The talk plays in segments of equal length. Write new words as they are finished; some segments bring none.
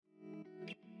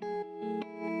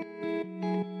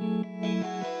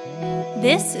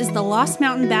This is the Lost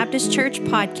Mountain Baptist Church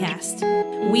podcast.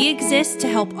 We exist to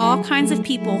help all kinds of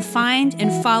people find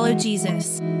and follow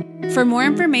Jesus. For more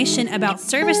information about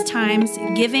service times,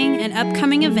 giving, and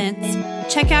upcoming events,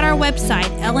 check out our website,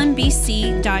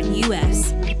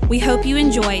 lmbc.us. We hope you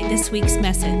enjoy this week's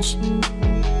message.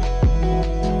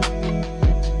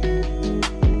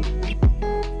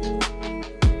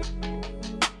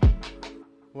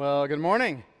 Well, good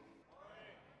morning.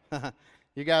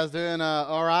 You guys doing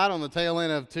all right on the tail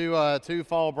end of two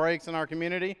fall breaks in our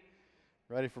community?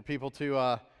 Ready for people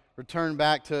to return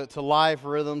back to life,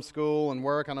 rhythm, school, and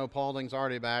work? I know Paulding's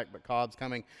already back, but Cobb's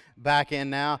coming back in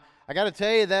now. I got to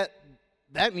tell you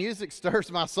that music stirs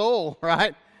my soul,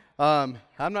 right? I'm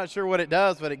not sure what it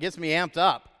does, but it gets me amped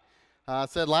up. I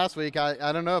said last week,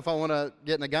 I don't know if I want to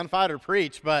get in a gunfight or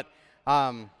preach, but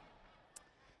I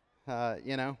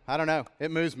don't know.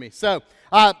 It moves me. So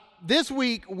this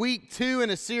week, week 2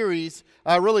 in a series,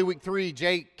 really week 3,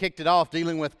 Jake kicked it off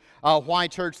dealing with why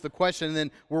church, the question, and then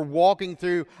we're walking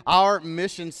through our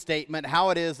mission statement,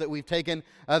 how it is that we've taken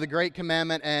the Great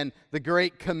Commandment and the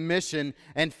Great Commission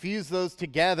and fused those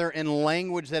together in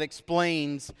language that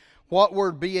explains what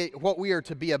we are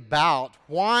to be about,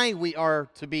 why we are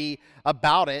to be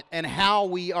about it, and how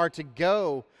we are to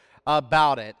go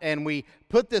about it. And we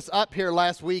put this up here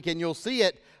last week, and you'll see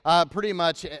it pretty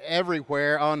much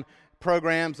everywhere on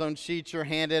programs, on sheets you're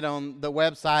handed, on the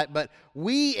website. But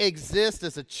we exist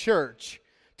as a church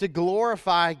to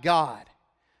glorify God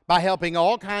by helping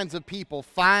all kinds of people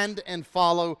find and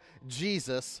follow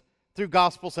Jesus through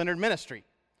gospel-centered ministry.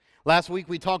 Last week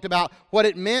we talked about what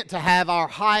it meant to have our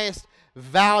highest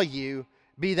value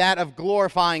be that of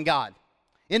glorifying God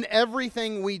in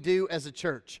everything we do as a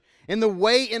church, in the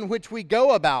way in which we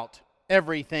go about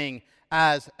everything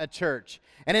as a church,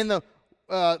 and in the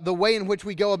way in which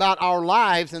we go about our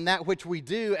lives and that which we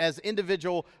do as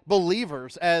individual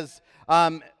believers, as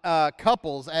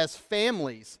couples, as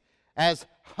families, as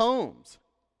homes.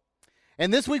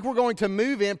 And this week we're going to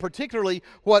move in particularly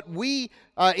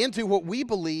into what we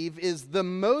believe is the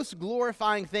most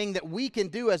glorifying thing that we can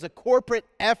do as a corporate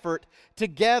effort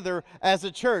together as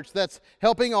a church. That's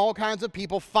helping all kinds of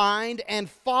people find and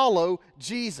follow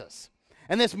Jesus.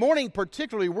 And this morning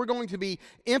particularly, we're going to be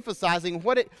emphasizing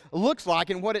what it looks like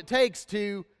and what it takes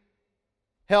to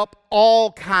help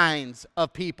all kinds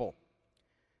of people.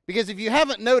 Because if you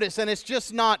haven't noticed, and it's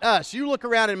just not us, you look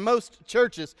around in most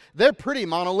churches, they're pretty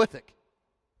monolithic.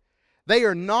 They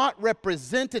are not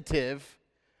representative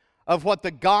of what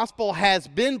the gospel has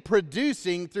been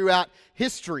producing throughout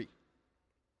history.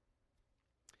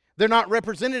 They're not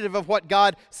representative of what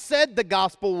God said the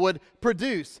gospel would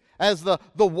produce, as the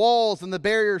walls and the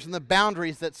barriers and the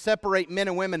boundaries that separate men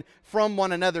and women from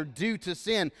one another due to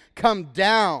sin come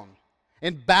down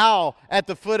and bow at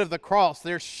the foot of the cross.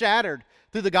 They're shattered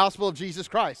through the gospel of Jesus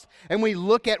Christ. And we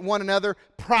look at one another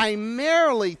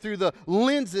primarily through the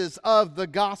lenses of the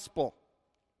gospel,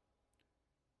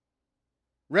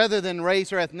 rather than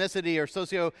race or ethnicity or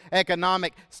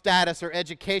socioeconomic status or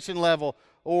education level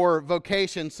or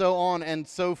vocation, so on and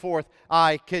so forth.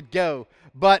 I could go.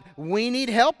 But we need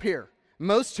help here.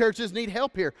 Most churches need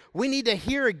help here. We need to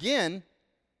hear again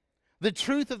the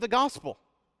truth of the gospel.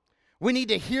 We need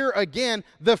to hear again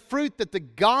the fruit that the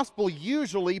gospel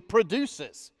usually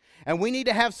produces. And we need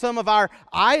to have some of our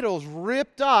idols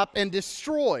ripped up and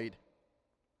destroyed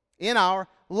in our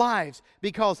lives,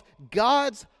 because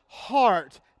God's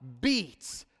heart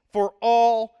beats for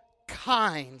all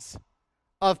kinds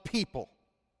of people.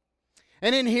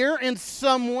 And in here, in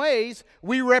some ways,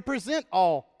 we represent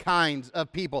all kinds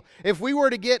of people. If we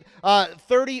were to get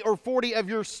 30 or 40 of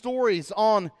your stories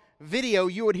on video,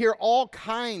 you would hear all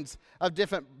kinds of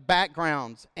different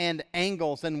backgrounds and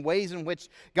angles and ways in which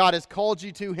God has called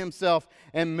you to Himself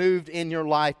and moved in your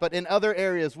life. But in other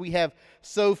areas, we have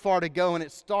so far to go, and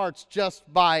it starts just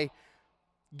by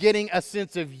getting a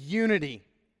sense of unity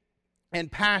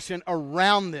and passion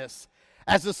around this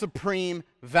as a supreme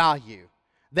value.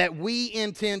 That we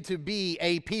intend to be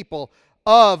a people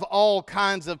of all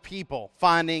kinds of people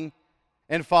finding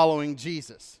and following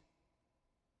Jesus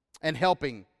and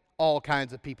helping all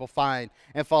kinds of people find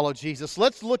and follow Jesus.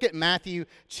 Let's look at Matthew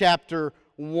chapter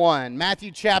 1.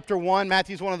 Matthew chapter 1.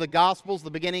 Matthew's one of the Gospels,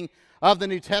 the beginning of the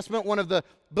New Testament, one of the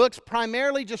books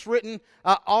primarily just written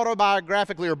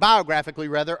autobiographically, or biographically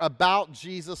rather, about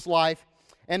Jesus' life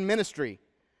and ministry.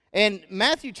 And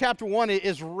Matthew chapter 1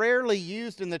 is rarely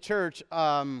used in the church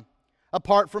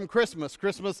apart from Christmas.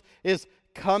 Christmas is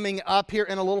coming up here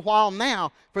in a little while.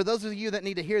 Now, for those of you that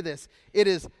need to hear this, it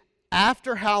is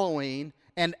after Halloween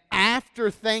and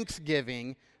after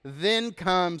Thanksgiving, then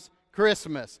comes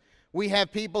Christmas. We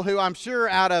have people who I'm sure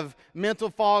out of mental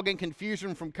fog and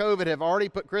confusion from COVID have already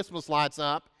put Christmas lights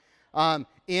up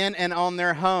in and on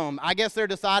their home. I guess they're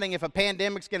deciding if a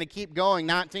pandemic's going to keep going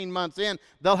 19 months in,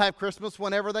 they'll have Christmas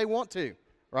whenever they want to,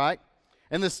 right?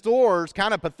 And the stores,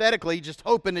 kind of pathetically, just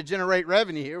hoping to generate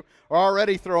revenue, are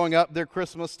already throwing up their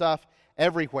Christmas stuff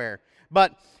everywhere.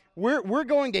 But we're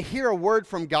going to hear a word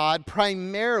from God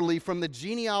primarily from the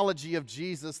genealogy of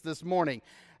Jesus this morning.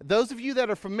 Those of you that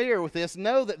are familiar with this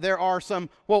know that there are some,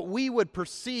 what we would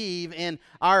perceive in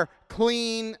our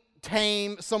clean,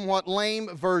 tame, somewhat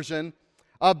lame version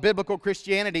of biblical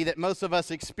Christianity that most of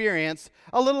us experience,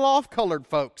 a little off-colored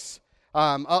folks.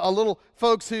 A little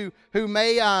folks who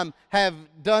may have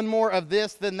done more of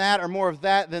this than that or more of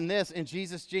that than this in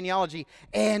Jesus' genealogy,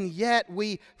 and yet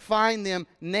we find them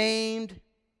named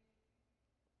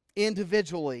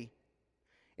individually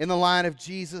in the line of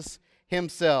Jesus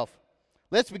himself.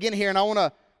 Let's begin here, and I want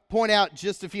to point out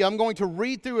just a few. I'm going to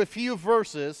read through a few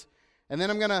verses, and then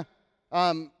I'm going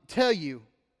to tell you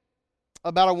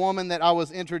about a woman that I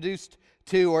was introduced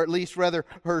to, or at least rather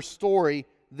her story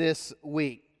this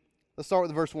week. Let's start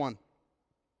with verse 1.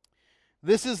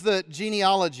 This is the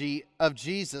genealogy of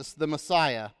Jesus, the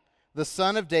Messiah, the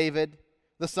son of David,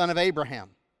 the son of Abraham.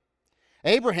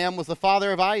 Abraham was the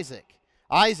father of Isaac,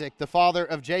 Isaac the father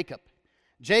of Jacob,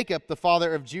 Jacob the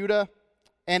father of Judah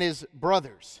and his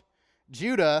brothers,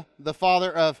 Judah the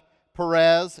father of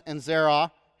Perez and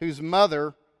Zerah, whose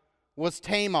mother was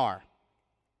Tamar.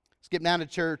 Skip down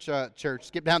to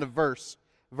skip down to verse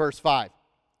 5.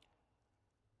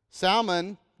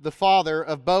 Salmon the father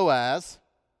of Boaz,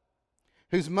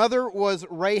 whose mother was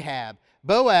Rahab.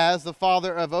 Boaz the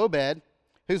father of Obed,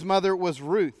 whose mother was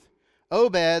Ruth.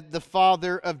 Obed the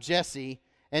father of Jesse,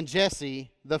 and Jesse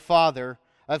the father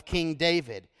of King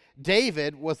David.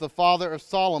 David was the father of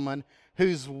Solomon,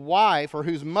 whose mother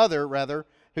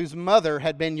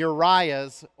had been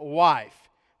Uriah's wife.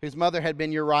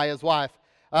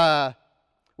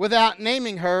 Without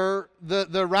naming her,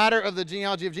 the writer of the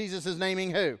genealogy of Jesus is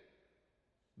naming who?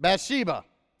 Bathsheba.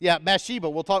 Yeah, Bathsheba.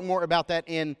 We'll talk more about that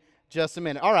in just a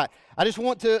minute. All right. I just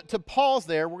want to pause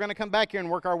there. We're going to come back here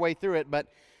and work our way through it. But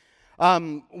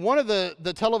one of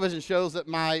the television shows that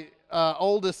my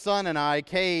oldest son and I,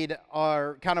 Cade,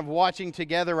 are kind of watching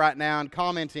together right now and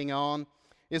commenting on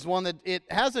is one that it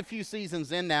has a few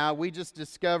seasons in now. We just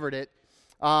discovered it.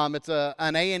 It's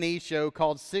an A&E show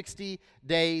called 60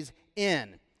 Days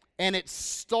In. And it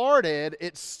started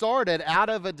out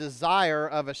of a desire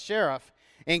of a sheriff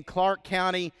in Clark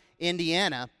County,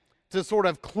 Indiana, to sort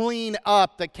of clean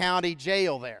up the county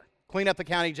jail there.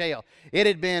 It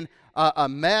had been a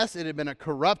mess. It had been a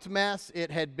corrupt mess.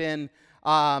 It had been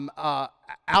out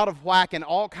of whack in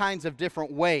all kinds of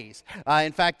different ways.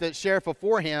 In fact, the sheriff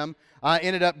before him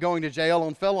ended up going to jail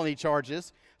on felony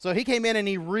charges. So he came in and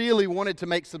he really wanted to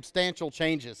make substantial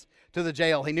changes to the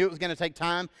jail. He knew it was going to take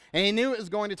time, and he knew it was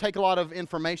going to take a lot of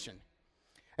information.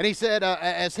 And he said,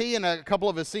 as he and a couple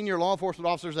of his senior law enforcement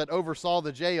officers that oversaw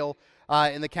the jail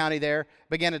in the county there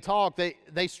began to talk,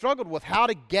 they struggled with how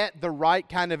to get the right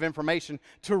kind of information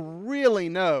to really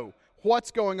know what's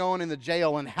going on in the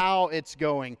jail and how it's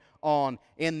going on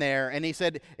in there. And he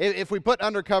said, if we put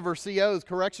undercover COs,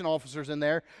 correctional officers, in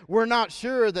there, we're not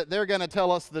sure that they're going to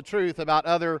tell us the truth about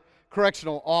other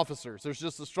correctional officers. There's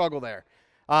just a struggle there.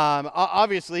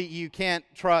 Obviously, you can't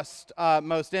trust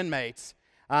most inmates.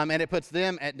 And it puts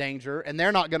them at danger, and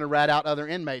they're not going to rat out other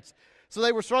inmates. So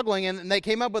they were struggling, and they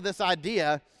came up with this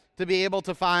idea to be able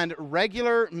to find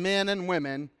regular men and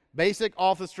women, basic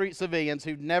off-the-street civilians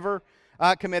who'd never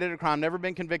committed a crime, never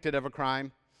been convicted of a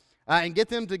crime, and get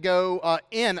them to go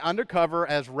in undercover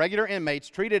as regular inmates,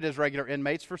 treated as regular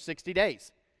inmates for 60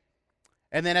 days.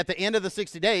 And then at the end of the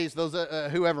 60 days, those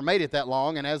whoever made it that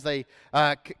long, and as they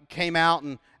came out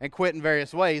and quit in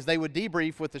various ways, they would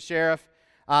debrief with the sheriff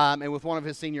and with one of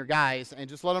his senior guys and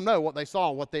just let them know what they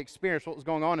saw, what they experienced, what was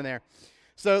going on in there.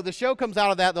 So the show comes out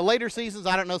of that. The later seasons,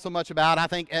 I don't know so much about. I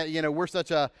think, we're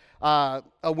such a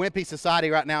wimpy society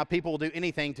right now. People will do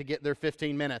anything to get their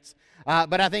 15 minutes.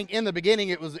 But I think in the beginning,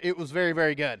 it was very,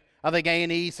 very good. I think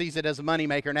A&E sees it as a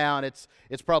moneymaker now, and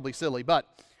it's probably silly. But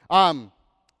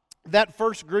that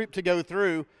first group to go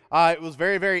through, it was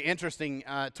very, very interesting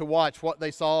to watch what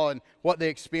they saw and what they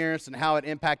experienced and how it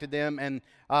impacted them and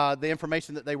the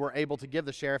information that they were able to give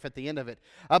the sheriff at the end of it.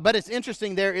 But it's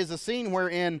interesting. There is a scene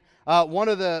wherein one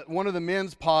of the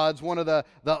men's pods, one of the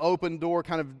open door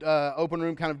kind of open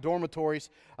room kind of dormitories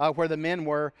where the men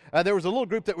were, there was a little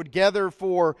group that would gather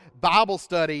for Bible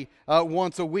study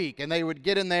once a week, and they would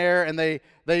get in there and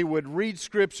they would read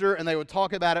Scripture and they would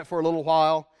talk about it for a little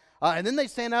while. And then they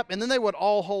stand up, and then they would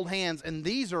all hold hands. And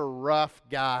these are rough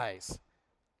guys.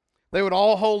 They would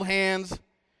all hold hands,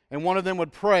 and one of them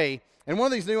would pray. And one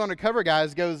of these new undercover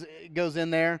guys goes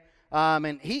in there,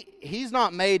 and he's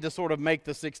not made to sort of make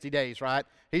the 60 days, right?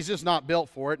 He's just not built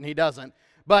for it, and he doesn't.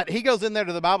 But he goes in there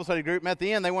to the Bible study group, and at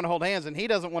the end, they want to hold hands, and he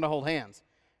doesn't want to hold hands.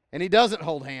 And he doesn't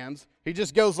hold hands. He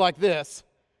just goes like this.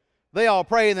 They all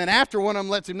pray, and then after, one of them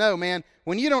lets him know, man,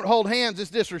 when you don't hold hands, it's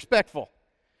disrespectful.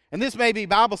 And this may be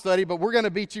Bible study, but we're going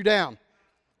to beat you down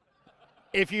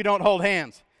if you don't hold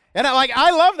hands. And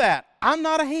I love that. I'm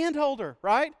not a hand holder,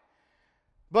 right?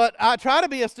 But I try to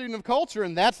be a student of culture,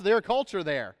 and that's their culture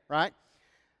there, right?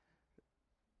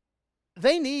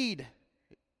 They need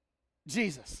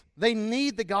Jesus. They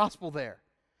need the gospel there.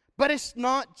 But it's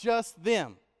not just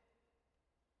them.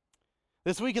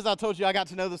 This week, as I told you, I got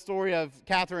to know the story of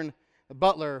Catherine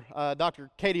Butler, Dr.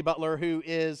 Katie Butler, who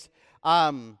is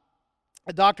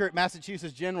a doctor at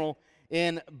Massachusetts General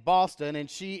in Boston, and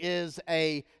she is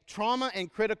a trauma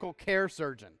and critical care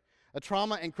surgeon.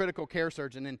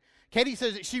 And Katie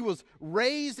says that she was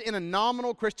raised in a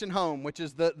nominal Christian home, which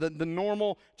is the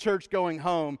normal church-going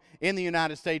home in the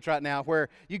United States right now, where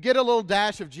you get a little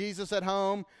dash of Jesus at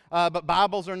home, but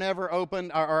Bibles are never open,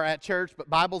 or at church, but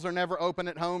Bibles are never open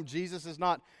at home. Jesus is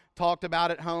not talked about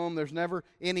at home. There's never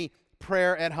any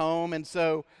prayer at home. And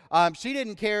so she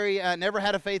didn't never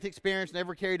had a faith experience,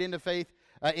 never carried into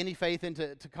any faith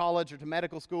into college or to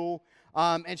medical school.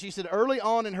 And she said early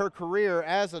on in her career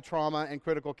as a trauma and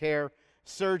critical care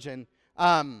surgeon,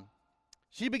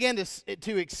 she began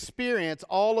to experience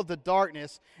all of the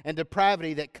darkness and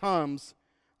depravity that comes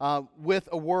with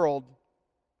a world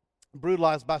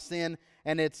brutalized by sin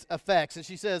and its effects. And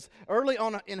she says early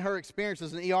on in her experience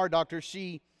as an ER doctor,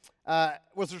 she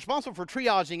was responsible for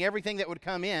triaging everything that would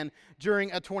come in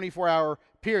during a 24-hour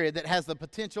period that has the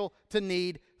potential to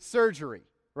need surgery,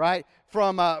 right?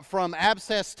 From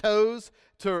abscessed toes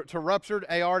to ruptured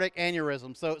aortic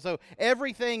aneurysm. So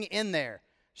everything in there,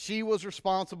 she was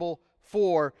responsible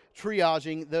for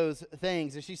triaging those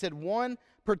things. And she said one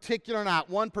particular night,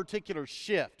 one particular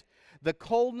shift, the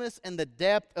coldness and the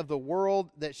depth of the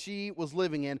world that she was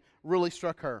living in really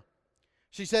struck her.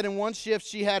 She said in one shift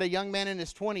she had a young man in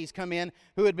his 20s come in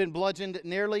who had been bludgeoned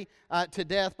nearly to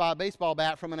death by a baseball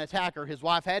bat from an attacker. His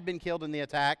wife had been killed in the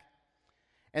attack,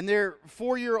 and their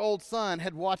 4-year-old son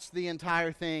had watched the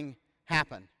entire thing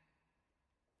happen.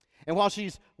 And while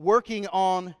she's working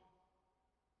on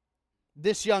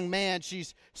this young man,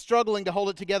 she's struggling to hold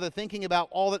it together, thinking about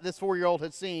all that this 4-year-old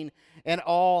had seen and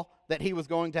all that he was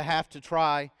going to have to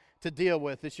try to deal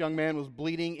with. This young man was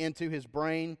bleeding into his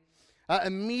brain.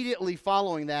 Immediately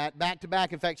following that, back to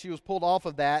back, in fact, she was pulled off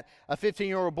of that. A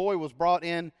 15-year-old boy was brought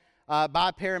in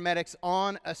by paramedics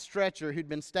on a stretcher who'd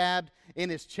been stabbed in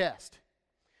his chest.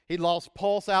 He'd lost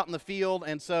pulse out in the field,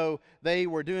 and so they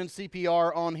were doing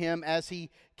CPR on him as he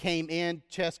came in,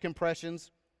 chest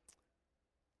compressions.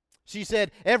 She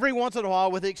said, every once in a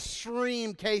while, with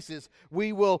extreme cases,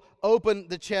 we will open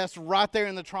the chest right there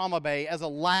in the trauma bay as a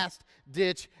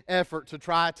last-ditch effort to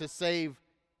try to save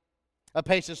a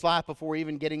patient's life before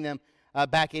even getting them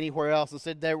back anywhere else. And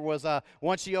said there was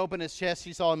once she opened his chest,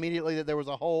 she saw immediately that there was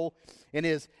a hole in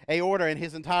his aorta, and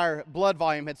his entire blood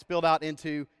volume had spilled out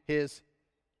into his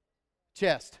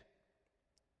chest.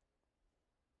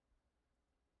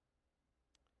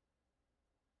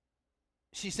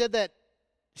 She said that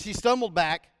she stumbled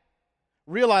back,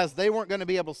 realized they weren't going to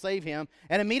be able to save him,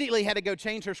 and immediately had to go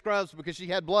change her scrubs because she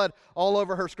had blood all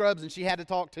over her scrubs, and she had to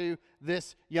talk to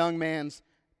this young man's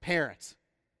parents.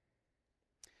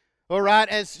 Well, right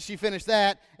as she finished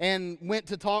that and went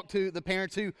to talk to the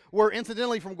parents who were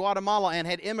incidentally from Guatemala and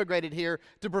had immigrated here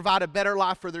to provide a better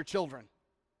life for their children.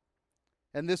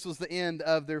 And this was the end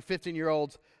of their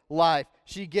 15-year-old's life.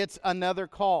 She gets another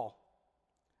call.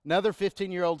 Another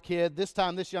 15-year-old kid. This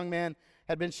time this young man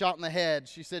had been shot in the head.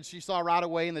 She said she saw right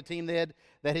away in the team that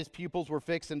his pupils were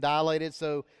fixed and dilated,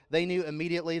 so they knew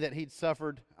immediately that he'd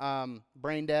suffered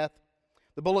brain death.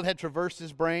 The bullet had traversed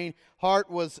his brain. Heart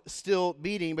was still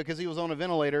beating because he was on a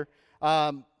ventilator,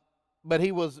 but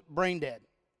he was brain dead.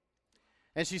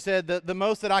 And she said that the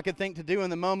most that I could think to do in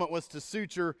the moment was to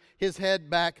suture his head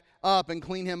back up and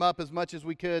clean him up as much as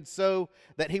we could so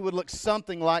that he would look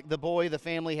something like the boy the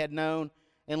family had known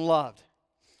and loved.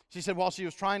 She said while she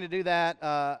was trying to do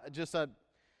that, just an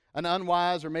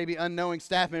unwise or maybe unknowing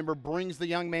staff member brings the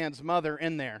young man's mother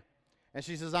in there. And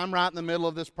she says, I'm right in the middle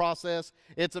of this process.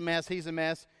 It's a mess. He's a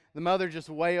mess. The mother just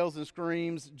wails and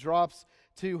screams, drops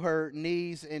to her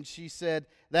knees. And she said,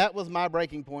 that was my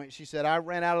breaking point. She said, I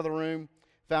ran out of the room,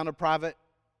 found a private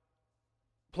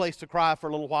place to cry for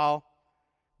a little while,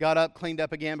 got up, cleaned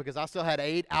up again, because I still had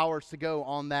 8 hours to go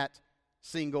on that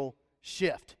single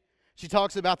shift. She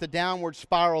talks about the downward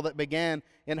spiral that began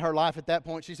in her life at that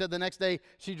point. She said the next day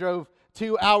she drove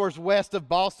 2 hours west of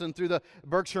Boston through the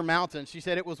Berkshire Mountains. She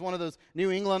said it was one of those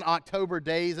New England October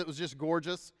days. It was just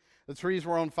gorgeous. The trees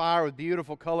were on fire with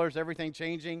beautiful colors, everything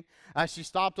changing. She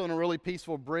stopped on a really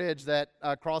peaceful bridge that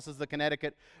crosses the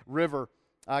Connecticut River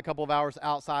a couple of hours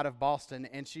outside of Boston,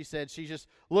 and she said she just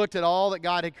looked at all that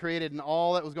God had created and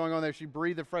all that was going on there. She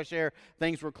breathed the fresh air.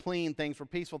 Things were clean, things were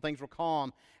peaceful, things were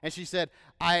calm. And she said,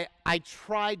 I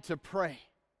tried to pray,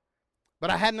 but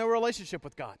I had no relationship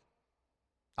with God.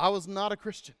 I was not a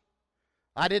Christian.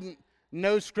 I didn't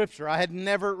know Scripture. I had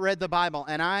never read the Bible,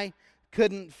 and I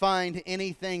couldn't find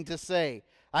anything to say.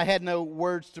 I had no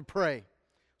words to pray.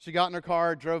 She got in her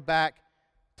car, drove back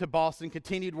to Boston,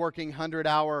 continued working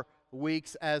 100-hour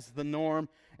weeks as the norm,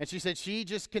 and she said she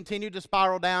just continued to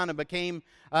spiral down and became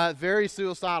very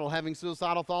suicidal, having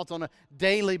suicidal thoughts on a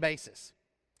daily basis.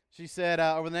 She said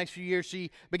over the next few years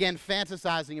she began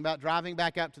fantasizing about driving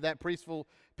back up to that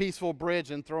peaceful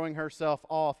bridge and throwing herself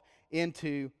off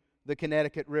into the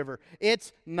Connecticut River.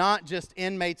 It's not just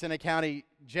inmates in a county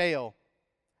jail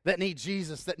that need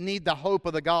Jesus, that need the hope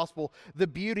of the gospel, the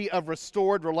beauty of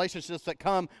restored relationships that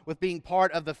come with being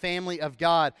part of the family of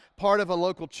God, part of a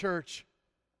local church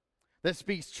that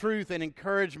speaks truth and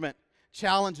encouragement,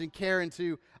 challenge and care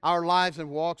into our lives and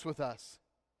walks with us.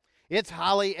 It's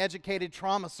highly educated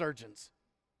trauma surgeons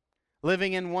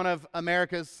living in one of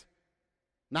America's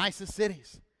nicest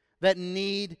cities that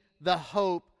need the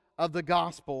hope of the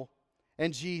gospel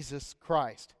and Jesus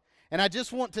Christ. And I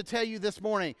just want to tell you this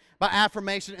morning, by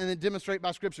affirmation and then demonstrate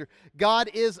by Scripture, God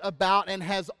is about and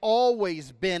has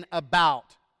always been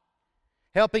about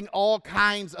helping all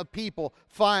kinds of people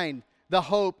find the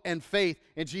hope and faith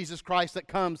in Jesus Christ that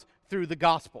comes through the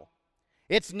gospel.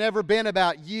 It's never been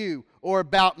about you or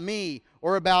about me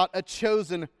or about a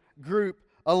chosen group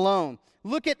alone.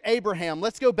 Look at Abraham.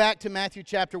 Let's go back to Matthew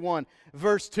chapter 1,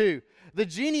 verse 2. The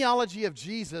genealogy of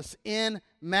Jesus in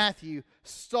Matthew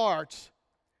starts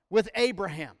with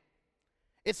Abraham.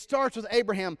 It starts with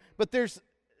Abraham, but there's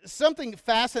something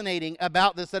fascinating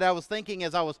about this that I was thinking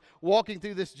as I was walking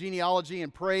through this genealogy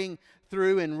and praying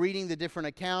through and reading the different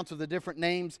accounts of the different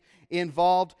names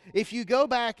involved. If you go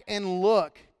back and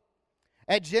look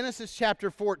at Genesis chapter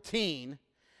 14,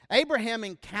 Abraham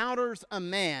encounters a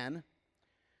man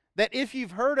that if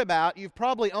you've heard about, you've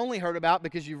probably only heard about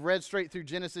because you've read straight through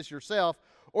Genesis yourself,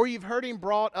 or you've heard him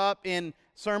brought up in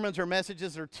sermons or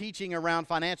messages or teaching around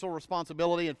financial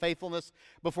responsibility and faithfulness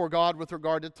before God with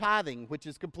regard to tithing, which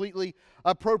is completely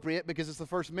appropriate because it's the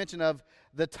first mention of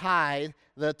the tithe,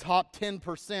 the top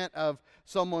 10% of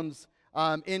someone's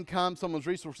income, someone's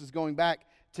resources going back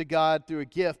to God through a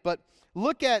gift. But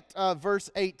look at verse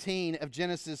 18 of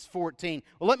Genesis 14.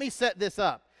 Well, let me set this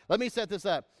up.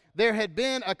 There had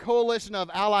been a coalition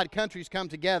of allied countries come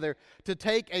together to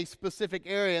take a specific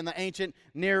area in the ancient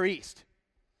Near East.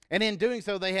 And in doing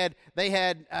so, they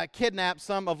had kidnapped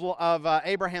some of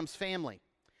Abraham's family.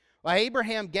 Well,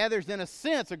 Abraham gathers, in a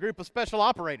sense, a group of special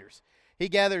operators. He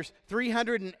gathers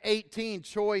 318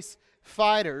 choice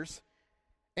fighters,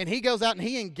 and he goes out and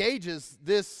he engages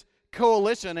this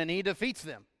coalition, and he defeats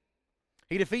them.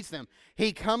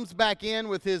 He comes back in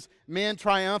with his men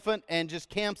triumphant and just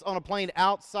camps on a plain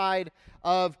outside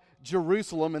of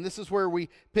Jerusalem. And this is where we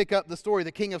pick up the story.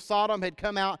 The king of Sodom had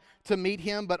come out to meet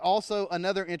him, but also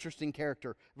another interesting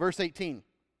character. Verse 18.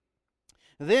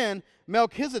 Then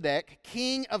Melchizedek,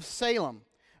 king of Salem,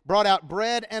 brought out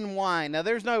bread and wine. Now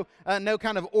there's no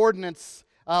kind of ordinance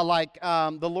like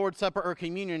the Lord's Supper or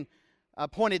communion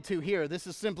pointed to here. This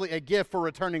is simply a gift for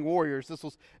returning warriors. This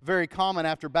was very common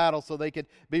after battle so they could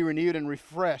be renewed and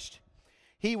refreshed.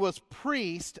 He was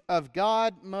priest of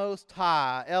God Most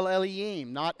High, El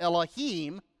Elohim, not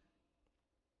Elohim,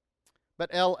 but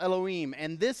El Elohim.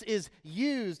 And this is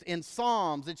used in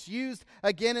Psalms. It's used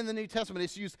again in the New Testament.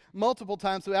 It's used multiple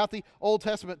times throughout the Old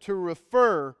Testament to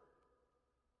refer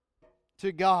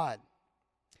to God.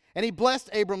 And he blessed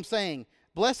Abram, saying,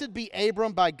 "Blessed be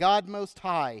Abram by God Most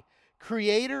High,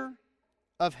 creator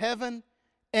of heaven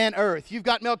and earth." You've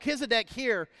got Melchizedek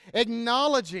here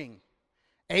acknowledging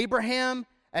Abraham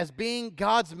as being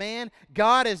God's man,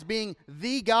 God as being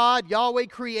the God, Yahweh,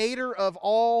 creator of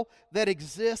all that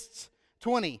exists.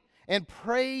 20, and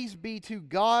praise be to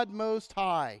God Most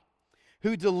High,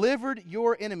 who delivered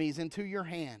your enemies into your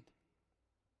hand.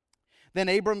 Then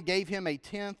Abram gave him a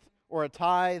tenth or a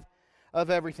tithe of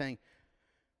everything.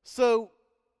 So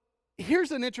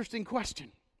here's an interesting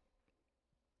question.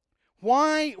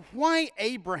 Why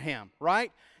Abraham,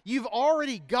 right? You've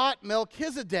already got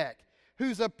Melchizedek,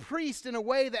 who's a priest in a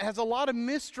way that has a lot of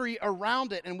mystery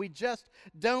around it, and we just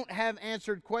don't have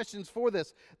answered questions for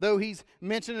this, though he's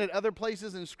mentioned at other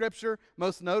places in Scripture,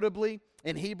 most notably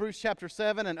in Hebrews chapter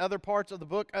 7 and other parts of the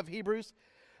book of Hebrews.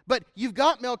 But you've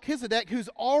got Melchizedek, who's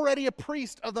already a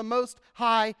priest of the Most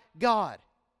High God.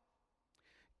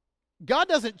 God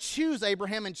doesn't choose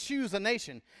Abraham and choose a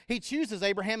nation. He chooses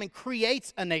Abraham and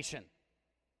creates a nation.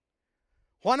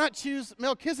 Why not choose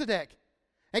Melchizedek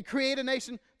and create a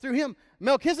nation through him?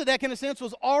 Melchizedek, in a sense,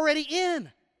 was already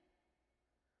in.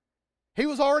 He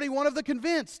was already one of the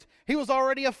convinced. He was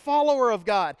already a follower of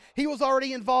God. He was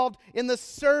already involved in the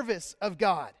service of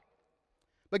God.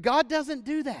 But God doesn't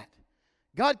do that.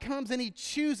 God comes and he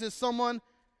chooses someone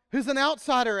who's an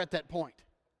outsider at that point.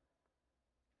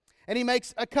 And he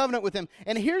makes a covenant with him.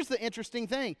 And here's the interesting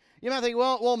thing. You might think,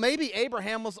 well, maybe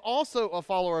Abraham was also a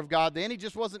follower of God then. He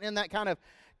just wasn't in that kind of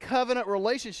covenant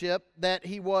relationship that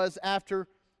he was after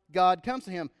God comes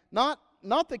to him. Not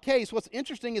the case. What's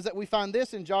interesting is that we find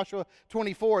this in Joshua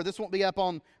 24. This won't be up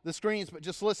on the screens, but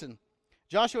just listen.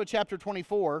 Joshua chapter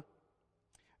 24,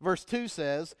 verse 2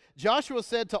 says, Joshua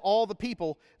said to all the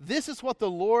people, "This is what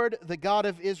the Lord, the God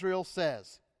of Israel,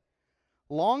 says.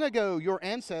 Long ago, your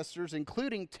ancestors,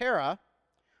 including Terah,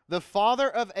 the father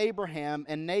of Abraham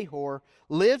and Nahor,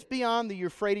 lived beyond the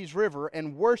Euphrates River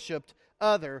and worshipped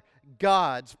other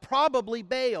gods, probably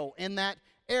Baal in that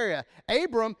area."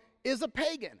 Abram is a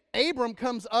pagan. Abram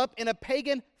comes up in a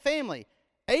pagan family.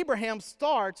 Abraham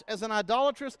starts as an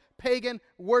idolatrous pagan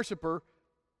worshiper,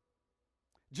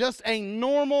 just a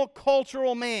normal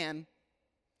cultural man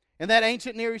in that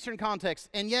ancient Near Eastern context.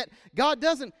 And yet, God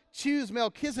doesn't choose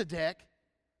Melchizedek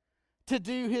to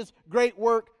do his great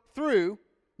work through.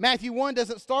 Matthew 1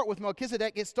 doesn't start with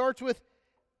Melchizedek, it starts with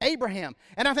Abraham.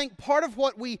 And I think part of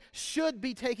what we should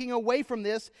be taking away from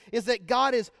this is that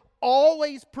God is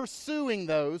always pursuing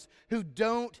those who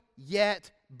don't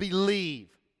yet believe.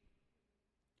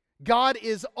 God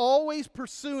is always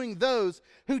pursuing those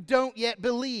who don't yet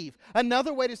believe.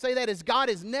 Another way to say that is God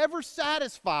is never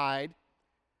satisfied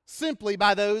simply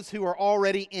by those who are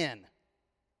already in.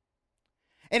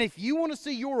 And if you want to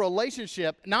see your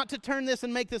relationship, not to turn this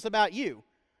and make this about you,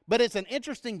 but it's an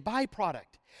interesting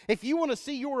byproduct. If you want to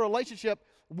see your relationship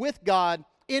with God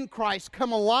in Christ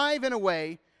come alive in a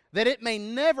way that it may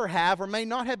never have or may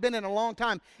not have been in a long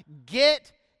time,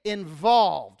 get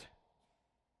involved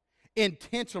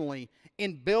intentionally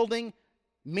in building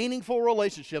meaningful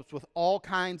relationships with all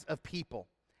kinds of people,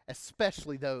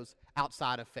 especially those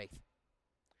outside of faith,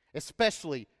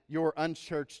 especially your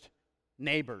unchurched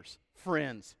neighbors,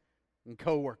 friends, and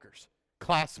co-workers,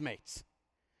 classmates.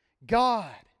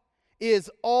 God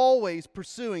is always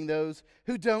pursuing those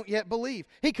who don't yet believe.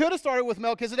 He could have started with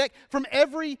Melchizedek. From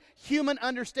every human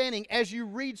understanding, as you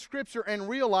read Scripture and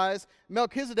realize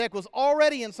Melchizedek was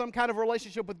already in some kind of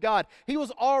relationship with God. He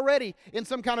was already in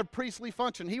some kind of priestly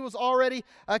function. He was already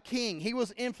a king. He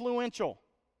was influential.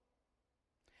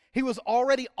 He was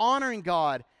already honoring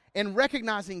God and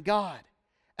recognizing God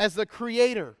as the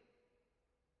creator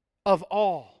of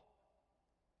all.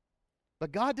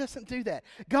 But God doesn't do that.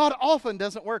 God often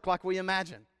doesn't work like we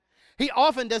imagine. He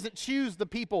often doesn't choose the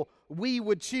people we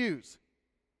would choose.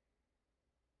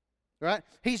 Right?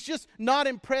 He's just not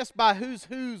impressed by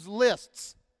who's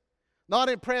lists. Not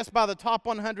impressed by the top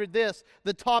 100 this,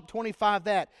 the top 25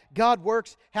 that. God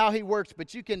works how he works,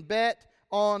 but you can bet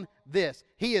on this.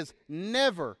 He is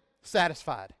never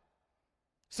satisfied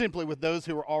simply with those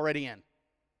who are already in.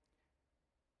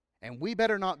 And we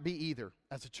better not be either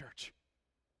as a church.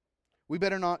 We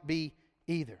better not be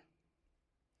either.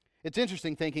 It's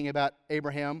interesting thinking about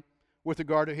Abraham with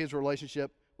regard to his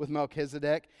relationship with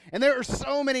Melchizedek. And there are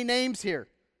so many names here.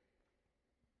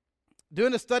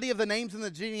 Doing a study of the names in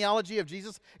the genealogy of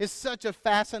Jesus is such a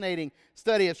fascinating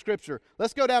study of Scripture.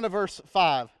 Let's go down to verse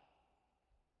 5.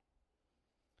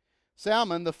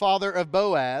 Salmon, the father of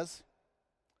Boaz,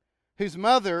 whose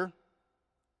mother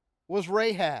was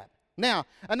Rahab. Now,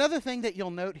 another thing that you'll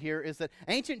note here is that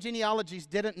ancient genealogies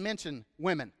didn't mention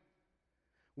women.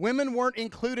 Women weren't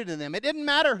included in them. It didn't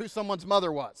matter who someone's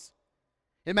mother was.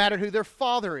 It mattered who their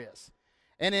father is.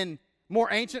 And in more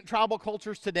ancient tribal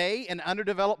cultures today, in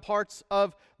underdeveloped parts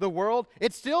of the world,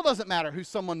 it still doesn't matter who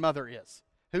someone's mother is,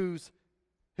 who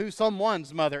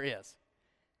someone's mother is.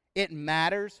 It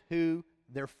matters who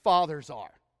their fathers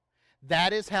are.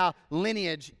 That is how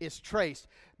lineage is traced.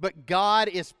 but God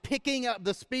is picking up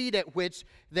the speed at which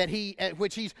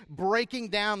he's breaking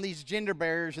down these gender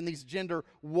barriers and these gender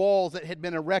walls that had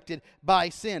been erected by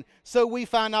sin. So we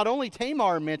find not only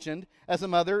Tamar mentioned as a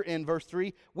mother in verse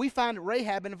 3, we find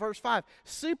Rahab in verse 5.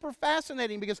 Super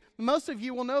fascinating, because most of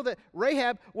you will know that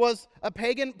Rahab was a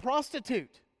pagan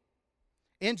prostitute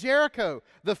in Jericho,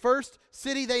 the first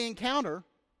city they encounter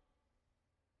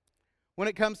when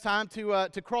it comes time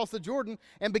to cross the Jordan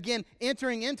and begin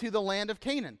entering into the land of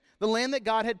Canaan, the land that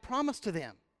God had promised to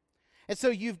them. And so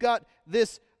you've got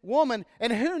this woman,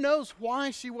 and who knows why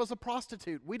she was a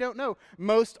prostitute? We don't know.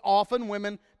 Most often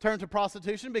women turn to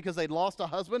prostitution because they'd lost a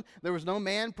husband. There was no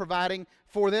man providing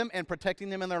for them and protecting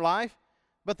them in their life.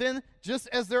 But then, just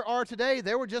as there are today,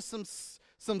 there were just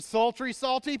some sultry,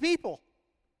 salty people.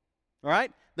 All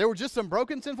right? There were just some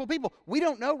broken, sinful people. We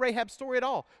don't know Rahab's story at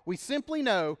all. We simply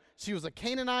know she was a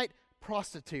Canaanite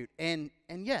prostitute. And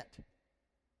yet,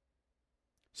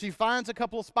 she finds a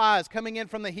couple of spies coming in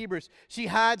from the Hebrews. She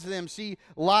hides them. She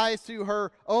lies to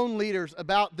her own leaders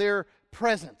about their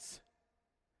presence.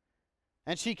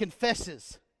 And she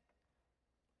confesses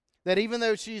that even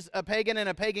though she's a pagan in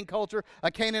a pagan culture,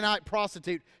 a Canaanite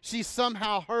prostitute, she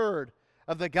somehow heard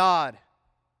of the God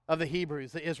of the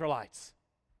Hebrews, the Israelites.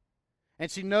 And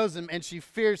she knows him and she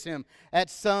fears him at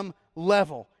some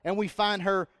level. And we find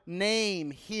her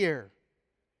name here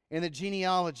in the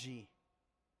genealogy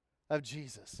of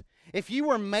Jesus. If you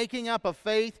were making up a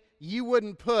faith, you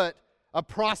wouldn't put a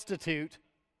prostitute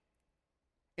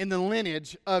in the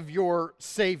lineage of your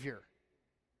Savior,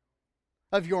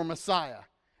 of your Messiah.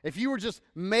 If you were just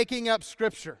making up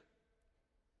Scripture,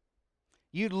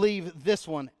 you'd leave this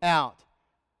one out.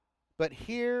 But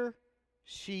here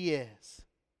she is.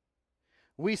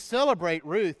 We celebrate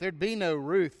Ruth. There'd be no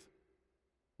Ruth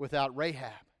without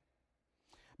Rahab.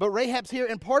 But Rahab's here,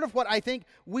 and part of what I think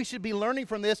we should be learning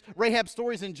from this, Rahab's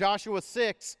stories in Joshua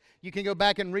 6, you can go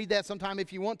back and read that sometime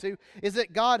if you want to, is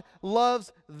that God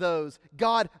loves those.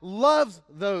 God loves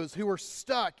those who are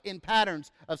stuck in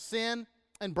patterns of sin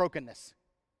and brokenness.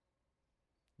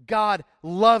 God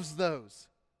loves those.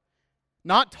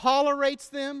 Not tolerates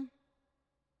them,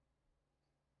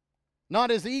 not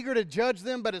as eager to judge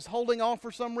them, but is holding off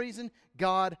for some reason.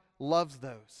 God loves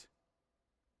those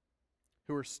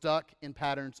who are stuck in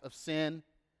patterns of sin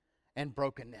and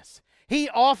brokenness. He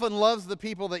often loves the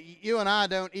people that you and I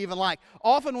don't even like.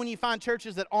 Often when you find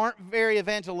churches that aren't very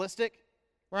evangelistic,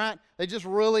 right? They just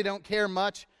really don't care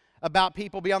much about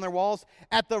people beyond their walls.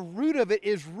 At the root of it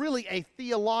is really a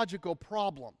theological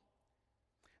problem.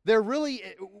 They're really,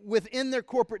 within their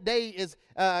corporate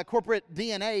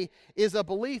DNA is a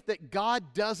belief that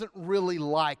God doesn't really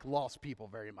like lost people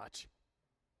very much.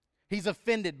 He's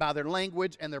offended by their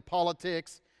language and their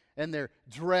politics and their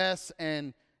dress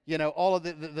and, all of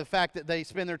the fact that they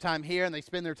spend their time here and they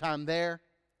spend their time there.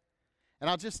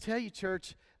 And I'll just tell you,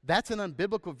 church, that's an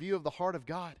unbiblical view of the heart of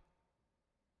God.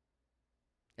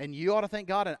 And you ought to thank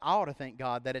God, and I ought to thank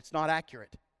God that it's not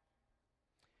accurate.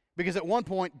 Because at one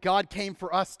point, God came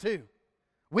for us too.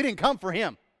 We didn't come for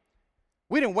Him.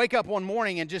 We didn't wake up one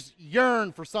morning and just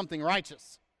yearn for something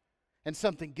righteous and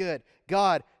something good.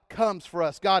 God comes for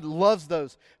us. God loves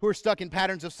those who are stuck in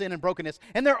patterns of sin and brokenness.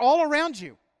 And they're all around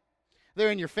you.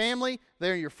 They're in your family.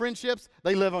 They're in your friendships.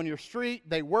 They live on your street.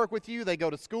 They work with you. They go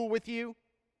to school with you.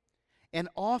 And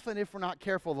often, if we're not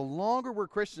careful, the longer we're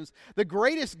Christians, the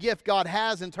greatest gift God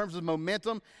has in terms of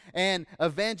momentum and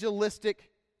evangelistic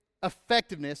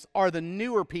effectiveness are the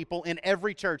newer people in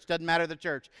every church. Doesn't matter the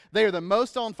church. They are the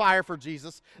most on fire for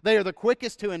Jesus. They are the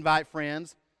quickest to invite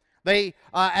friends. They,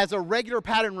 as a regular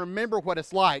pattern, remember what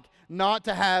it's like not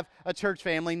to have a church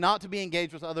family, not to be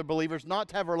engaged with other believers, not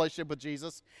to have a relationship with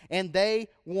Jesus. And they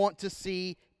want to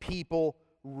see people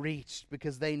reached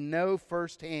because they know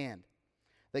firsthand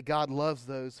that God loves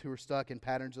those who are stuck in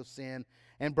patterns of sin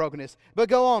and brokenness. But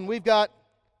go on. We've got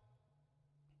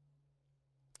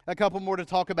a couple more to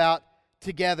talk about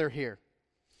together here.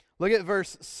 Look at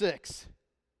verse 6.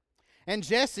 And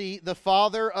Jesse, the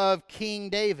father of King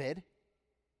David.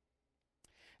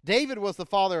 David was the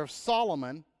father of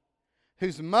Solomon,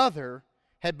 whose mother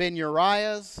had been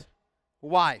Uriah's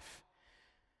wife.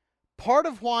 Part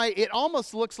of why it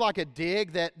almost looks like a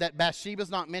dig that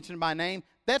Bathsheba's not mentioned by name,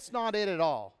 that's not it at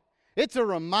all. It's a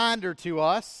reminder to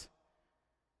us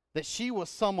that she was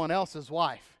someone else's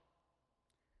wife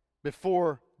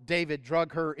before David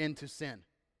drug her into sin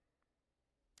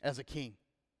as a king.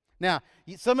 Now,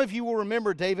 some of you will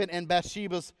remember David and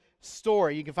Bathsheba's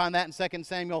story. You can find that in 2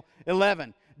 Samuel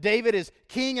 11. David is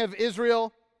king of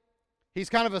Israel. He's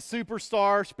kind of a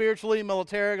superstar spiritually,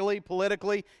 militarily,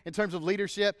 politically, in terms of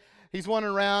leadership. He's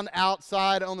wandering around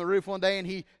outside on the roof one day, and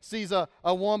he sees a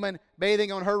woman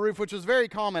bathing on her roof, which was very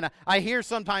common. I hear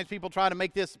sometimes people try to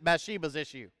make this Bathsheba's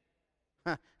issue.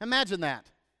 Imagine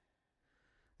that.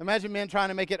 Imagine men trying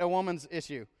to make it a woman's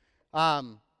issue.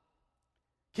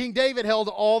 King David held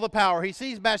all the power. He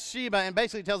sees Bathsheba and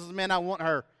basically tells his men, I want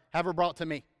her. Have her brought to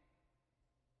me.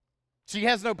 She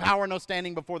has no power, no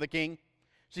standing before the king.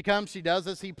 She comes, she does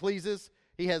as he pleases.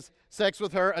 He has sex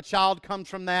with her. A child comes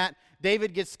from that.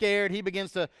 David gets scared. He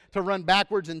begins to run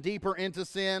backwards and deeper into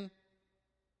sin.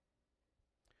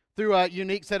 Through a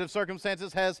unique set of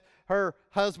circumstances, has her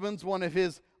husbands, one of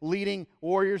his leading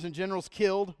warriors and generals,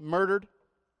 killed, murdered.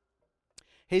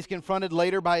 He's confronted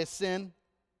later by his sin,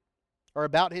 or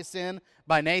about his sin,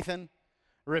 by Nathan,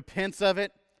 repents of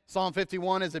it. Psalm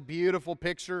 51 is a beautiful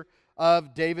picture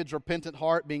of David's repentant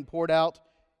heart being poured out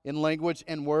in language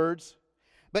and words.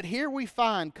 But here we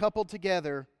find, coupled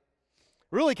together,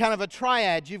 really kind of a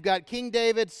triad. You've got King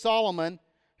David, Solomon,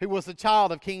 who was the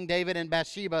child of King David, and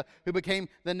Bathsheba, who became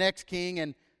the next king,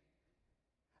 and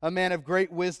a man of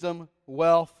great wisdom,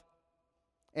 wealth,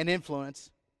 and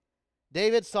influence.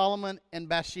 David, Solomon, and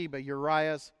Bathsheba,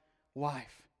 Uriah's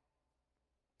wife.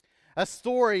 A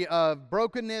story of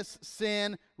brokenness,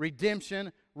 sin,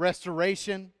 redemption,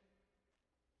 restoration.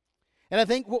 And I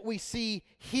think what we see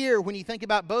here when you think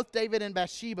about both David and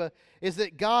Bathsheba is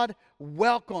that God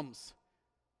welcomes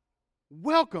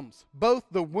both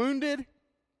the wounded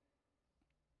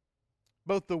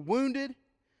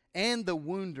and the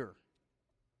wounder.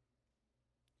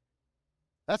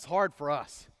 That's hard for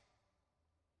us.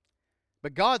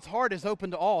 But God's heart is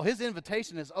open to all. His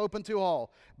invitation is open to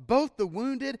all, both the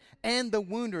wounded and the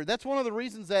wounder. That's one of the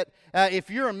reasons that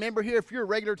if you're a member here, if you're a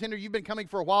regular attender, you've been coming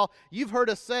for a while, you've heard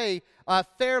us say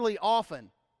fairly often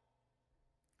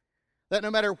that no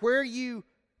matter where you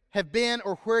have been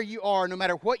or where you are, no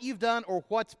matter what you've done or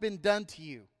what's been done to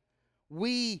you,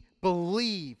 we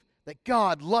believe that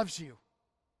God loves you,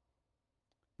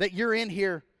 that you're in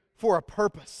here for a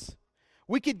purpose.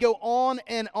 We could go on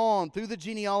and on through the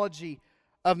genealogy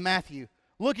of Matthew,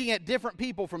 looking at different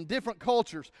people from different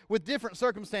cultures with different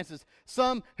circumstances,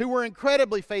 some who were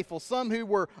incredibly faithful, some who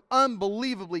were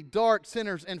unbelievably dark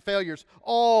sinners and failures,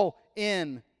 all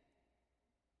in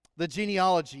the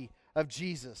genealogy of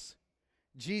Jesus.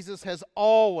 Jesus has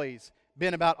always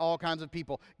been about all kinds of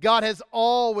people. God has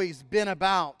always been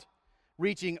about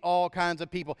reaching all kinds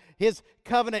of people. His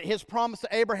covenant, his promise to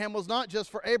Abraham was not just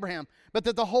for Abraham, but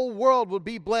that the whole world would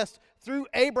be blessed through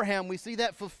Abraham. We see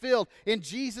that fulfilled in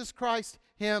Jesus Christ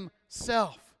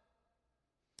himself,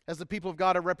 as the people of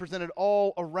God are represented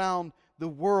all around the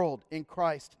world in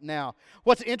Christ now.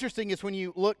 What's interesting is when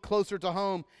you look closer to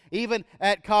home, even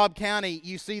at Cobb County,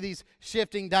 you see these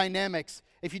shifting dynamics.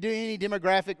 If you do any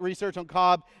demographic research on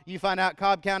Cobb, you find out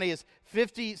Cobb County is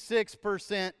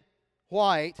 56%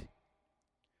 white,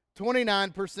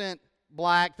 29%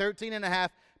 black,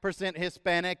 13.5%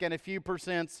 Hispanic, and a few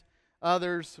percents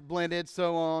others blended,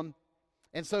 so on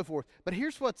and so forth. But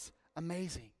here's what's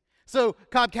amazing. So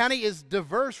Cobb County is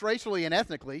diverse racially and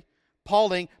ethnically.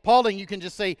 Paulding, you can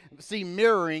just see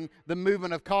mirroring the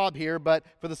movement of Cobb here, but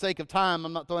for the sake of time,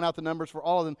 I'm not throwing out the numbers for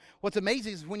all of them. What's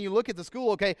amazing is when you look at the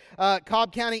school,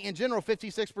 Cobb County in general,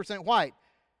 56% white.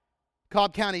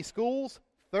 Cobb County schools,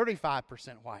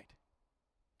 35% white.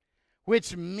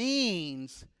 Which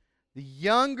means the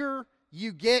younger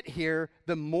you get here,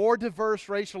 the more diverse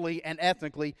racially and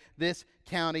ethnically this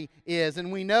county is.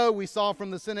 And we saw from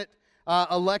the Senate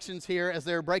elections here, as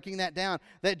they're breaking that down,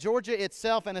 that Georgia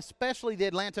itself, and especially the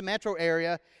Atlanta metro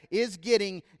area, is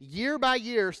getting year by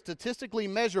year, statistically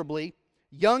measurably,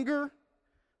 younger,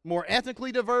 more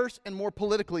ethnically diverse, and more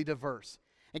politically diverse.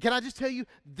 And can I just tell you,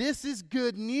 this is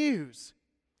good news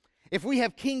if we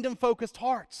have kingdom-focused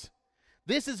hearts.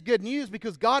 This is good news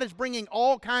because God is bringing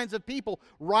all kinds of people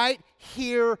right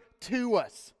here to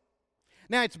us.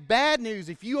 Now, it's bad news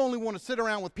if you only want to sit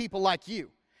around with people like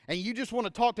you, and you just want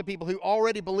to talk to people who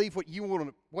already believe what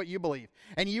you believe,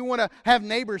 and you want to have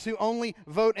neighbors who only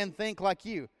vote and think like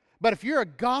you. But if you're a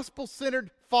gospel-centered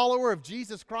follower of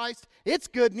Jesus Christ, it's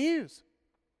good news,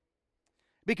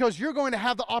 because you're going to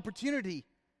have the opportunity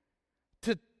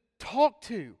to talk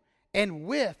to and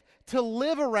with, to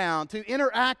live around, to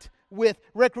interact with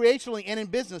recreationally and in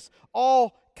business,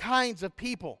 all kinds of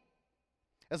people.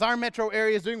 As our metro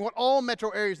area is doing what all metro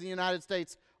areas in the United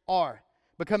States are,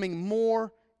 becoming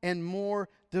more and more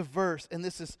diverse. And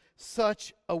this is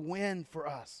such a win for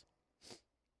us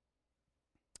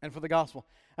and for the gospel.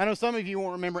 I know some of you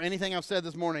won't remember anything I've said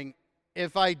this morning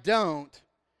if I don't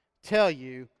tell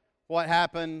you what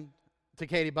happened to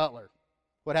Katie Butler.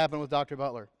 what happened with Dr.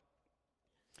 Butler.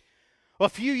 A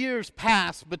few years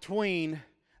pass between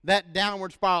that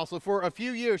downward spiral. So for a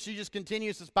few years, she just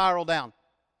continues to spiral down.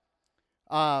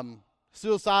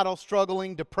 Suicidal,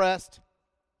 struggling, depressed.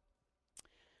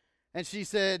 And she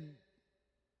said,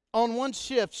 on one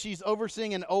shift, she's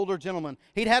overseeing an older gentleman.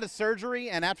 He'd had a surgery,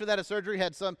 and after that surgery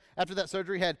had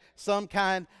some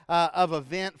kind of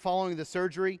event following the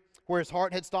surgery where his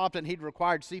heart had stopped and he'd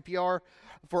required CPR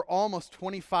for almost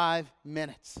 25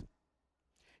 minutes.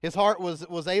 His heart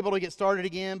was able to get started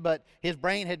again, but his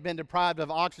brain had been deprived of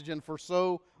oxygen for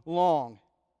so long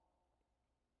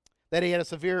that he had a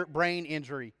severe brain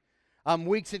injury.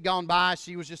 Weeks had gone by.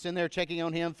 She was just in there checking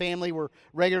on him. Family were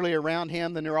regularly around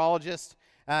him. The neurologist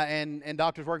and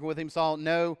doctors working with him saw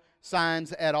no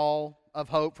signs at all of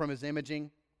hope from his imaging.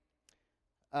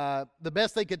 The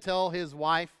best they could tell his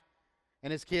wife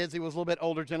and his kids, he was a little bit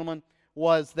older gentleman,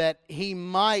 was that he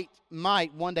might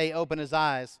one day open his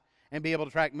eyes and be able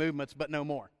to track movements, but no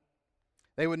more.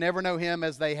 They would never know him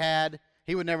as they had.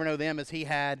 He would never know them as he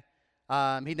had.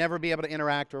 He'd never be able to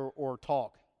interact or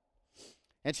talk.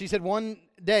 And she said one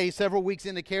day, several weeks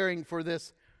into caring for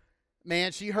this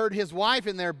man, she heard his wife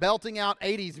in there belting out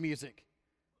 80s music.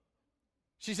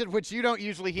 She said, which you don't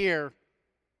usually hear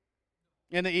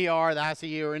in the ER, the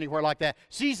ICU, or anywhere like that.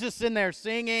 She's just in there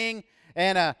singing,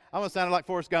 and I almost sounded like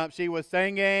Forrest Gump. She was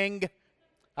singing.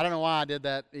 I don't know why I did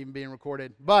that, even being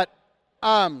recorded. But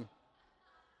so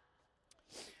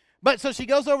she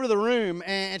goes over to the room,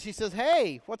 and she says,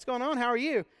 hey, what's going on? How are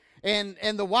you? And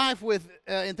the wife, with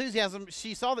enthusiasm,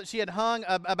 she saw that she had hung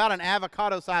about an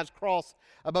avocado-sized cross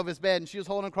above his bed, and she was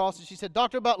holding a cross, and she said,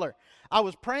 Dr. Butler, I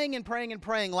was praying and praying and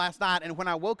praying last night, and when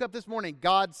I woke up this morning,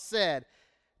 God said,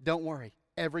 don't worry,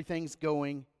 everything's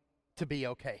going to be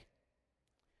okay.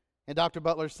 And Dr.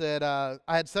 Butler said, I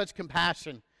had such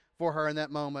compassion for her in that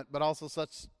moment, but also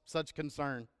such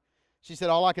concern. She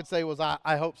said, all I could say was,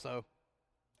 I hope so.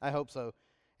 I hope so.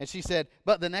 And she said,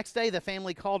 but the next day the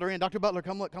family called her in. Dr. Butler,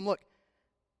 come look.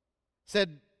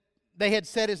 Said they had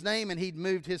said his name and he'd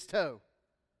moved his toe.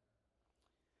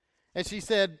 And she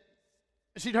said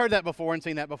she'd heard that before and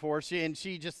seen that before.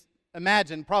 She just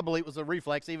imagined probably it was a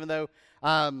reflex, even though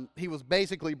he was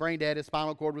basically brain dead. His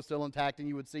spinal cord was still intact, and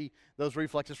you would see those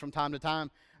reflexes from time to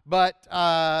time. But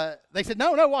they said,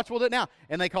 no, watch, we'll do it now.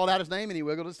 And they called out his name and he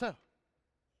wiggled his toe.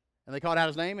 And they called out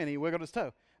his name and he wiggled his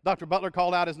toe. Dr. Butler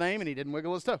called out his name, and he didn't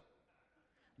wiggle his toe.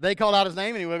 They called out his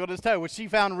name, and he wiggled his toe, which she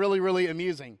found really, really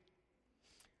amusing.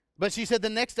 But she said the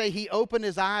next day he opened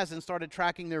his eyes and started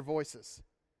tracking their voices.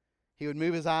 He would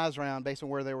move his eyes around based on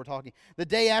where they were talking. The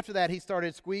day after that, he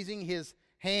started squeezing his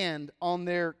hand on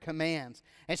their commands.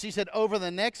 And she said over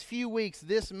the next few weeks,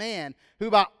 this man,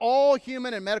 who by all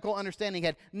human and medical understanding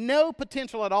had no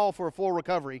potential at all for a full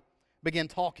recovery, began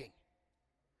talking.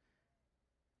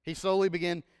 He slowly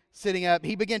began sitting up.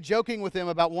 He began joking with them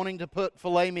about wanting to put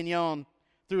filet mignon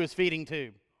through his feeding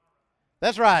tube.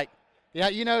 That's right. Yeah,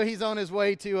 you know he's on his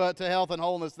way to health and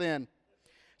wholeness then.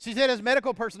 She said as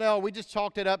medical personnel, we just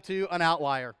chalked it up to an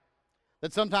outlier.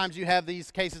 That sometimes you have these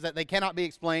cases that they cannot be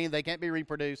explained, they can't be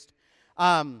reproduced.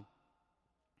 But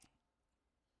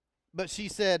she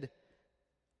said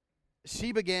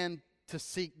she began to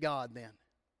seek God then.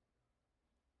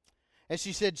 And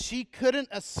she said she couldn't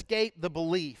escape the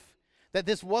belief that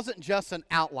this wasn't just an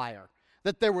outlier,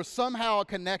 that there was somehow a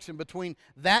connection between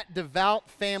that devout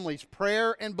family's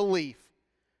prayer and belief,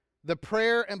 the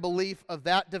prayer and belief of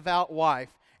that devout wife,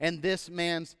 and this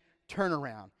man's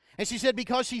turnaround. And she said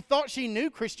because she thought she knew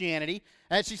Christianity,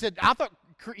 and she said, I thought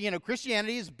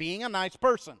Christianity is being a nice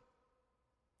person.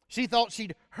 She thought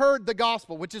she'd heard the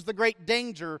gospel, which is the great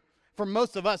danger for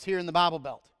most of us here in the Bible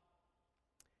Belt.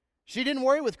 She didn't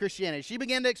worry with Christianity. She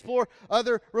began to explore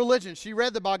other religions. She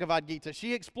read the Bhagavad Gita.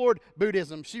 She explored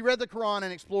Buddhism. She read the Quran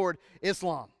and explored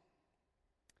Islam.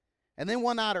 And then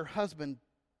one night her husband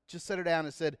just set her down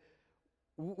and said,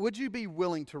 would you be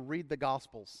willing to read the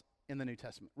Gospels in the New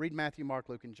Testament? Read Matthew, Mark,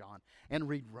 Luke, and John, and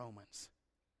read Romans.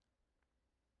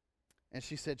 And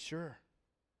she said, sure.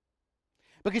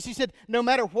 Because she said, no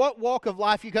matter what walk of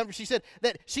life you come from, she said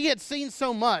that she had seen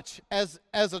so much as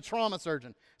a trauma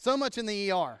surgeon, so much in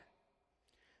the ER,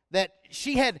 that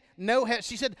she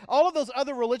said all of those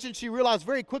other religions she realized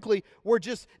very quickly were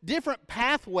just different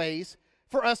pathways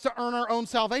for us to earn our own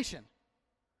salvation.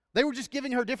 They were just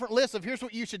giving her different lists of here's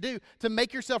what you should do to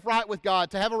make yourself right with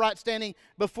God, to have a right standing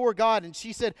before God. And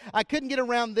she said, I couldn't get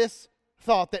around this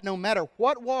thought that no matter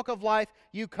what walk of life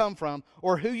you come from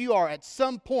or who you are, at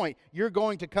some point you're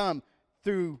going to come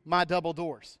through my double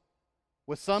doors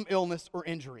with some illness or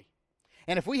injury.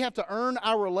 And if we have to earn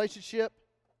our relationship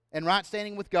and right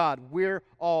standing with God, we're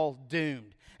all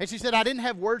doomed. And she said, I didn't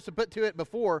have words to put to it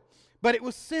before, but it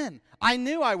was sin. I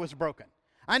knew I was broken.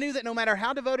 I knew that no matter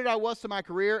how devoted I was to my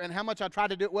career and how much I tried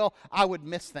to do it well, I would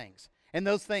miss things. And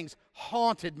those things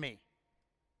haunted me.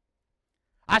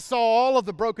 I saw all of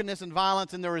the brokenness and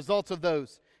violence and the results of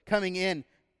those coming in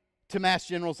to Mass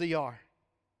General's ER.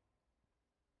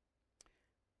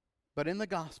 But in the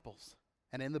Gospels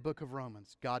and in the book of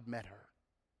Romans, God met her.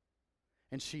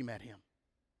 And she met him.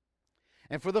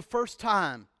 And for the first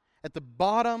time, at the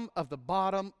bottom of the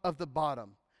bottom of the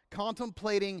bottom,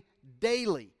 contemplating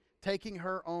daily taking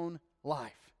her own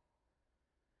life,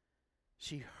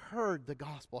 she heard the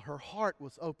gospel. Her heart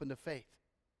was open to faith.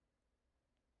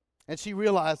 And she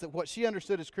realized that what she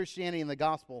understood as Christianity and the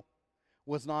gospel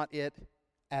was not it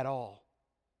at all.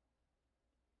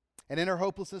 And in her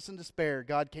hopelessness and despair,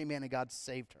 God came in and God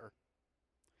saved her.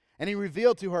 And He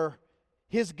revealed to her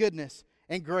His goodness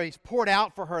and grace, poured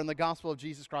out for her in the gospel of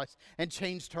Jesus Christ, and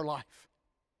changed her life.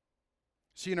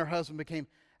 She and her husband became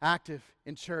active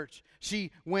in church.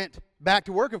 She went back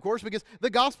to work, of course, because the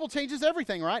gospel changes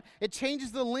everything, right? It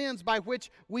changes the lens by which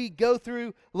we go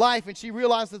through life. And she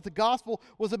realized that the gospel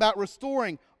was about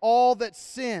restoring all that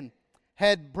sin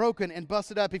had broken and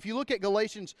busted up. If you look at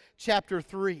Galatians chapter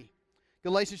 3,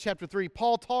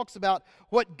 Paul talks about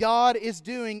what God is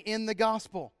doing in the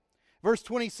gospel. Verse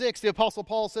 26, the Apostle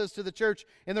Paul says to the church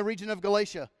in the region of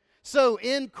Galatia, so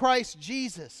in Christ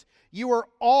Jesus, you are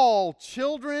all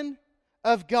children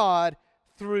of God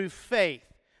through faith,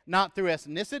 not through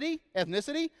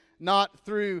ethnicity, not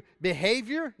through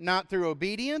behavior, not through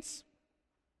obedience,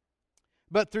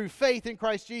 but through faith in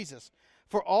Christ Jesus.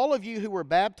 For all of you who were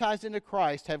baptized into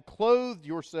Christ have clothed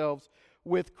yourselves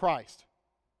with Christ.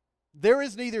 There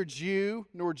is neither Jew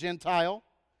nor Gentile,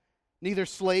 neither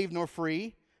slave nor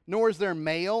free, nor is there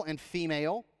male and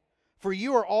female, for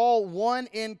you are all one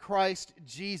in Christ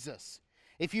Jesus.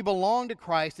 If you belong to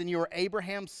Christ, then you are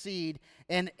Abraham's seed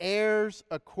and heirs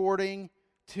according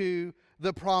to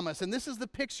the promise. And this is the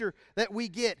picture that we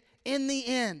get in the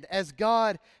end as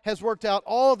God has worked out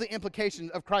all of the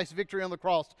implications of Christ's victory on the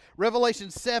cross. Revelation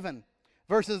 7,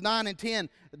 verses 9 and 10,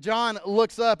 John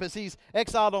looks up as he's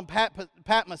exiled on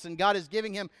Patmos, and God is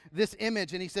giving him this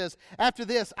image, and he says, after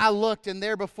this I looked, and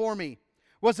there before me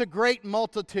was a great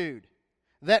multitude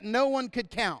that no one could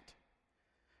count,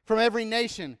 from every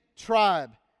nation,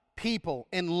 tribe, people,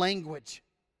 and language,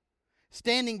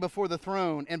 standing before the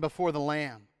throne and before the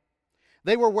Lamb.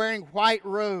 They were wearing white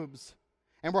robes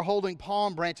and were holding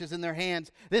palm branches in their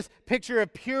hands. This picture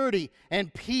of purity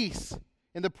and peace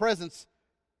in the presence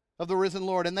of the risen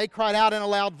Lord. And they cried out in a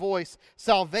loud voice,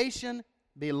 salvation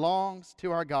belongs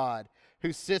to our God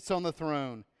who sits on the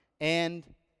throne and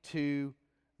to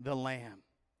the Lamb.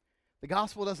 The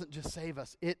gospel doesn't just save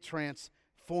us, it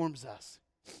transforms us.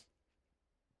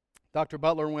 Dr.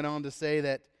 Butler went on to say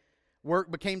that work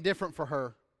became different for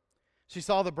her. She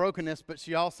saw the brokenness, but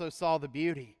she also saw the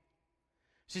beauty.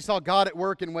 She saw God at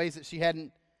work in ways that she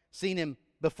hadn't seen Him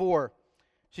before.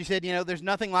 She said, there's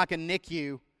nothing like a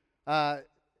NICU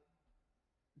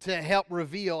to help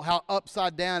reveal how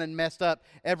upside down and messed up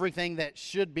everything that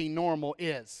should be normal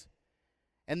is,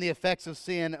 and the effects of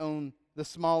sin on the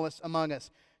smallest among us.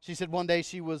 She said one day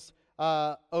she was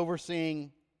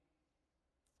overseeing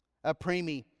a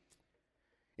preemie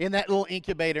in that little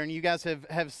incubator, and you guys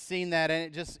have seen that,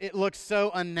 and it looks so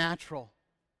unnatural.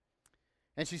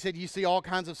 And she said you see all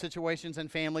kinds of situations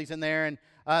and families in there, and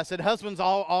said husbands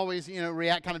always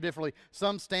react kind of differently.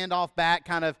 Some stand off back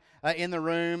kind of in the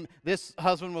room. This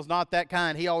husband was not that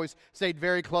kind. He always stayed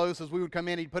very close. As we would come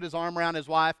in, he'd put his arm around his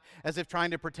wife as if trying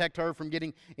to protect her from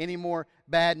getting any more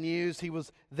bad news. He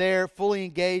was there fully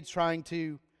engaged, trying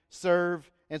to serve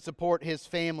and support his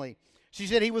family. She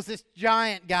said he was this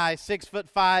giant guy,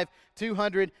 6'5",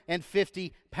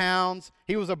 250 pounds.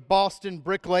 He was a Boston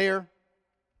bricklayer.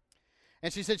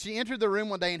 And she said she entered the room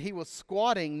one day and he was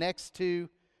squatting next to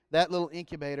that little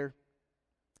incubator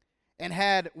and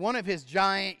had one of his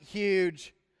giant,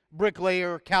 huge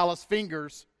bricklayer callous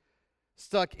fingers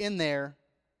stuck in there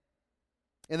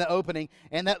in the opening.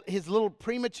 And that his little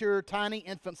premature, tiny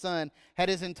infant son had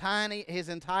his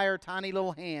entire tiny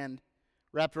little hand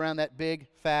wrapped around that big,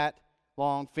 fat,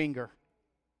 long finger.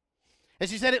 And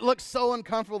she said it looked so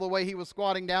uncomfortable the way he was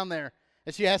squatting down there.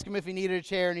 And she asked him if he needed a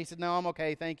chair, and he said, no, I'm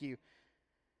okay, thank you.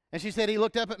 And she said he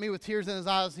looked up at me with tears in his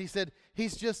eyes. He said,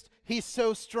 he's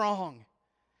so strong.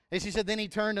 And she said then he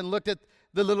turned and looked at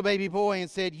the little baby boy and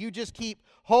said, you just keep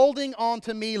holding on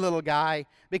to me, little guy,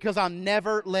 because I'm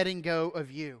never letting go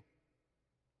of you.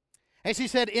 And she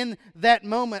said in that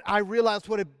moment, I realized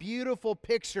what a beautiful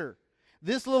picture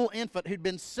this little infant who'd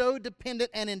been so dependent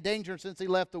and in danger since he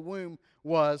left the womb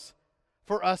was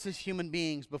for us as human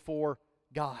beings before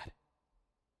God.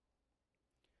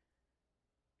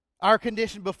 Our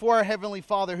condition before our Heavenly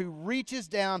Father, who reaches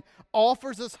down,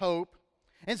 offers us hope,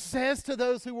 and says to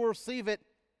those who will receive it,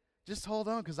 just hold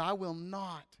on, because I will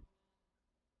not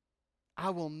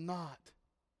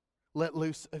let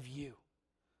loose of you.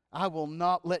 I will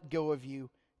not let go of you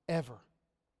ever.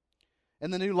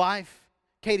 And the new life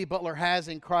Katie Butler has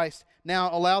in Christ now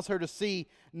allows her to see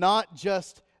not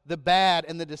just the bad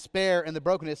and the despair and the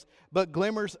brokenness, but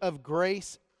glimmers of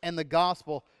grace and the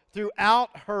gospel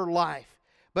throughout her life,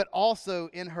 but also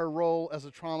in her role as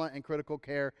a trauma and critical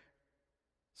care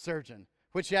surgeon,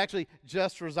 which she actually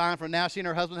just resigned from. Now she and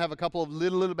her husband have a couple of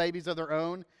little babies of their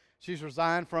own. She's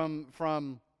resigned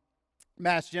from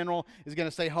Mass General, is going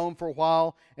to stay home for a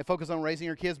while and focus on raising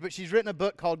her kids. But she's written a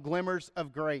book called Glimmers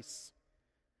of Grace.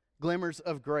 Glimmers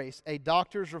of Grace, a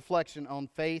doctor's reflection on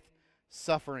faith,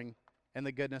 suffering, and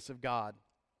the goodness of God.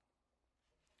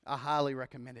 I highly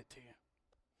recommend it to you.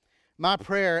 My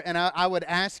prayer, and I would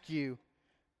ask you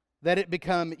that it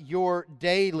become your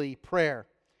daily prayer,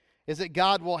 is that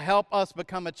God will help us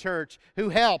become a church who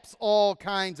helps all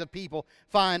kinds of people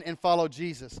find and follow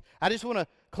Jesus. I just want to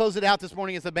close it out this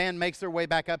morning as the band makes their way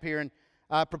back up here and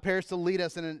prepares to lead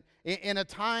us in a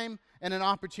time and an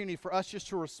opportunity for us just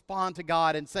to respond to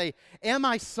God and say, am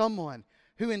I someone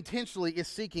who intentionally is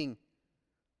seeking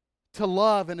to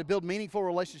love and to build meaningful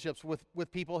relationships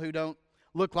with people who don't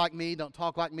look like me, don't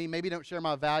talk like me, maybe don't share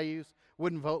my values,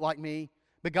 wouldn't vote like me,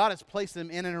 but God has placed them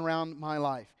in and around my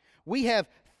life. We have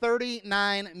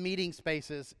 39 meeting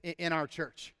spaces in our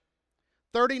church.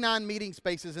 39 meeting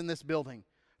spaces in this building.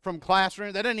 From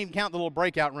classrooms, that doesn't even count the little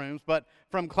breakout rooms, but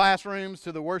from classrooms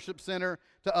to the worship center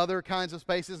to other kinds of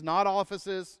spaces, not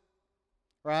offices,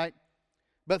 right?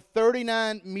 But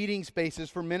 39 meeting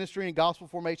spaces for ministry and gospel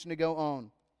formation to go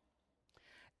on.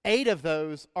 8 of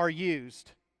those are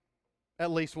used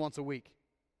at least once a week.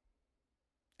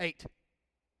 8.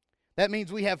 That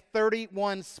means we have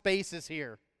 31 spaces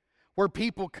here where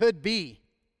people could be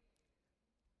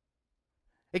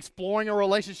exploring a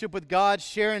relationship with God,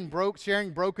 sharing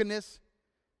brokenness,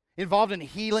 involved in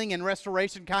healing and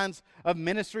restoration kinds of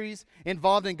ministries,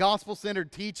 involved in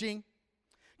gospel-centered teaching,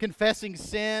 confessing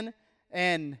sin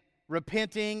and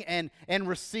repenting and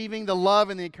receiving the love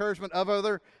and the encouragement of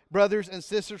other brothers and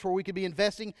sisters, where we could be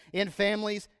investing in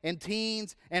families and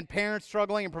teens and parents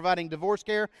struggling and providing divorce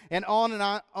care, and on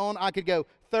I could go.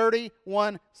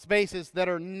 31 spaces that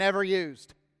are never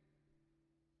used.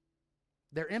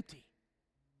 They're empty.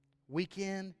 Week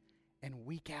in and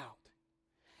week out.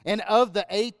 And of the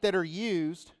 8 that are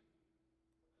used,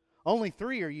 only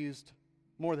 3 are used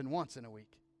more than once in a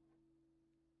week.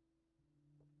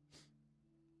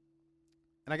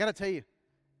 And I got to tell you,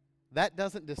 that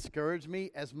doesn't discourage me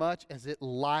as much as it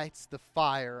lights the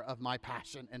fire of my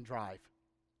passion and drive.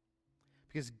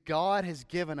 Because God has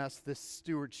given us this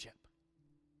stewardship.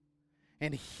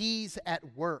 And He's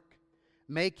at work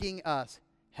making us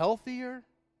healthier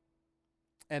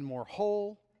and more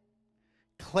whole,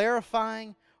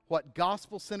 clarifying what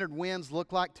gospel-centered wins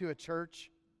look like to a church,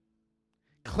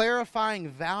 clarifying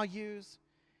values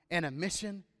and a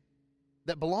mission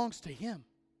that belongs to Him.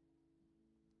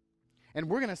 And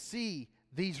we're going to see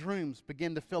these rooms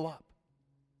begin to fill up.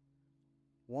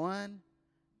 One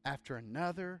after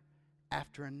another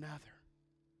after another.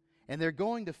 And they're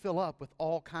going to fill up with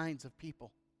all kinds of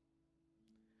people.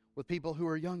 With people who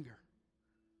are younger.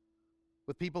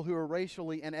 With people who are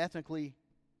racially and ethnically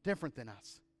different than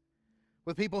us.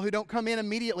 With people who don't come in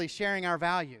immediately sharing our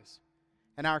values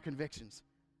and our convictions.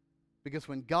 Because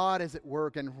when God is at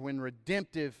work and when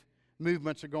redemptive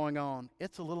movements are going on,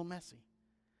 it's a little messy.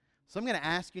 So I'm going to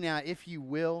ask you now, if you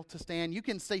will, to stand. You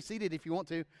can stay seated if you want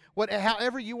to,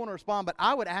 however you want to respond, but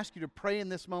I would ask you to pray in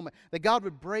this moment that God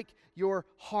would break your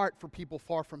heart for people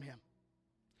far from Him,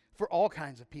 for all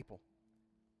kinds of people.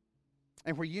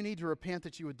 And where you need to repent,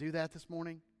 that you would do that this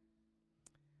morning.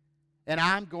 And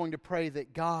I'm going to pray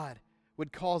that God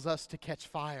would cause us to catch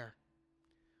fire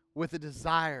with a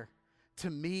desire to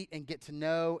meet and get to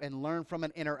know and learn from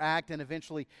and interact and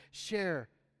eventually share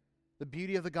the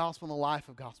beauty of the gospel and the life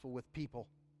of gospel with people,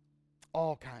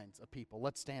 all kinds of people.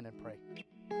 Let's stand and pray.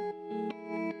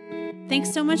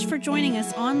 Thanks so much for joining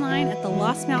us online at the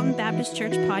Lost Mountain Baptist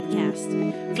Church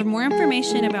podcast. For more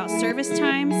information about service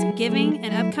times, giving,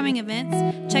 and upcoming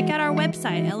events, check out our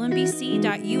website,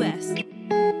 lmbc.us.